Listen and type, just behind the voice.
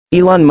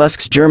Elon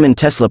Musk's German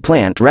Tesla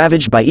plant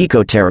ravaged by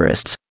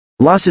eco-terrorists,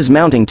 losses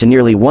mounting to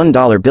nearly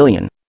 $1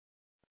 billion.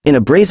 In a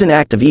brazen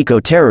act of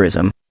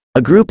eco-terrorism,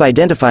 a group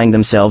identifying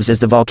themselves as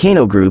the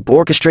Volcano Group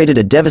orchestrated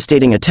a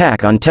devastating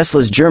attack on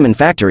Tesla's German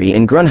factory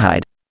in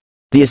Grünheide.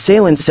 The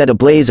assailants set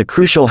ablaze a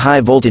crucial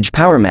high-voltage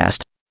power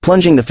mast,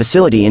 plunging the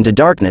facility into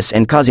darkness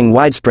and causing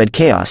widespread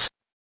chaos.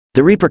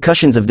 The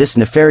repercussions of this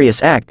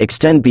nefarious act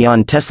extend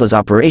beyond Tesla's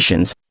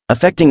operations,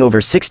 affecting over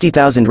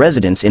 60,000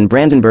 residents in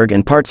Brandenburg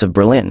and parts of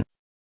Berlin.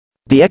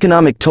 The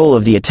economic toll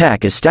of the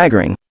attack is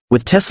staggering,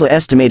 with Tesla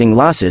estimating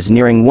losses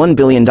nearing $1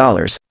 billion.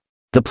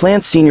 The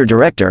plant's senior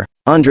director,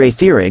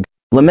 Thierig,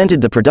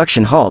 lamented the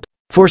production halt,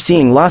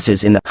 foreseeing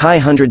losses in the high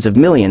hundreds of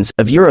millions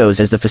of euros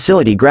as the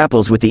facility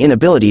grapples with the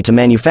inability to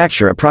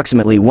manufacture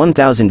approximately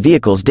 1,000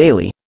 vehicles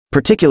daily,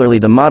 particularly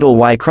the Model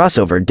Y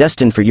crossover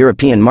destined for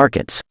European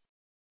markets.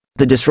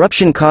 The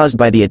disruption caused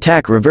by the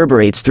attack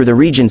reverberates through the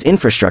region's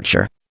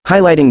infrastructure,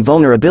 highlighting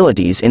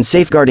vulnerabilities in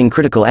safeguarding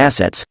critical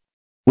assets.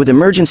 With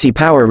emergency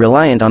power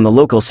reliant on the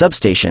local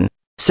substation,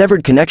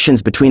 severed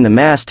connections between the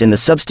mast and the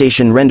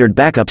substation rendered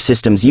backup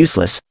systems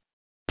useless.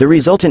 The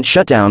resultant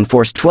shutdown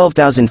forced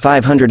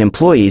 12,500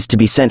 employees to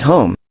be sent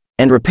home,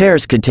 and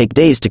repairs could take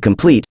days to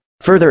complete,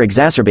 further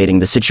exacerbating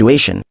the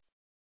situation.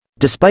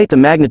 Despite the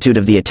magnitude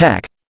of the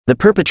attack, the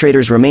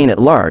perpetrators remain at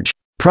large,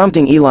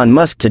 prompting Elon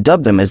Musk to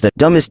dub them as the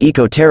dumbest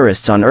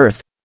eco-terrorists on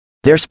Earth.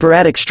 Their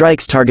sporadic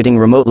strikes targeting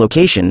remote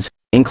locations,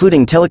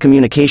 including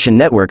telecommunication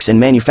networks and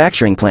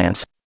manufacturing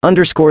plants,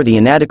 underscore the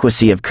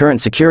inadequacy of current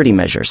security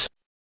measures.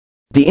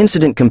 The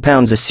incident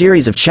compounds a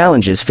series of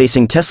challenges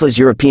facing Tesla's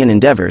European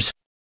endeavors.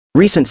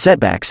 Recent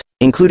setbacks,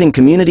 including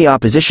community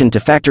opposition to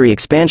factory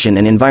expansion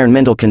and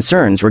environmental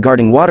concerns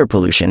regarding water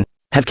pollution,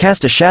 have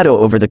cast a shadow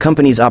over the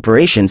company's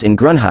operations in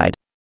Grünheide.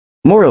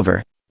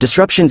 Moreover,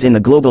 disruptions in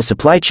the global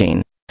supply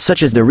chain,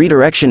 such as the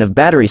redirection of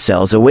battery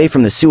cells away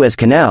from the Suez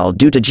Canal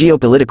due to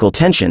geopolitical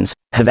tensions,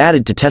 have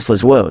added to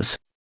Tesla's woes.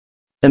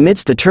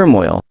 Amidst the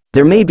turmoil,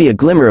 there may be a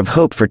glimmer of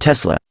hope for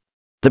Tesla.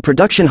 The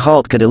production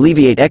halt could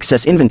alleviate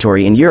excess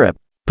inventory in Europe,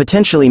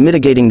 potentially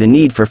mitigating the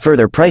need for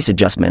further price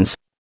adjustments.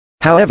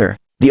 However,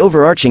 the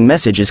overarching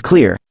message is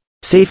clear: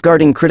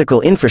 safeguarding critical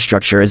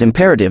infrastructure is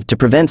imperative to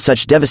prevent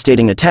such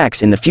devastating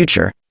attacks in the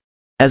future.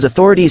 As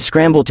authorities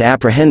scramble to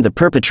apprehend the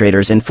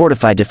perpetrators and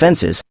fortify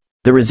defenses,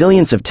 the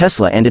resilience of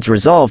Tesla and its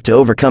resolve to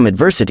overcome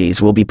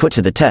adversities will be put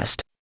to the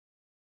test.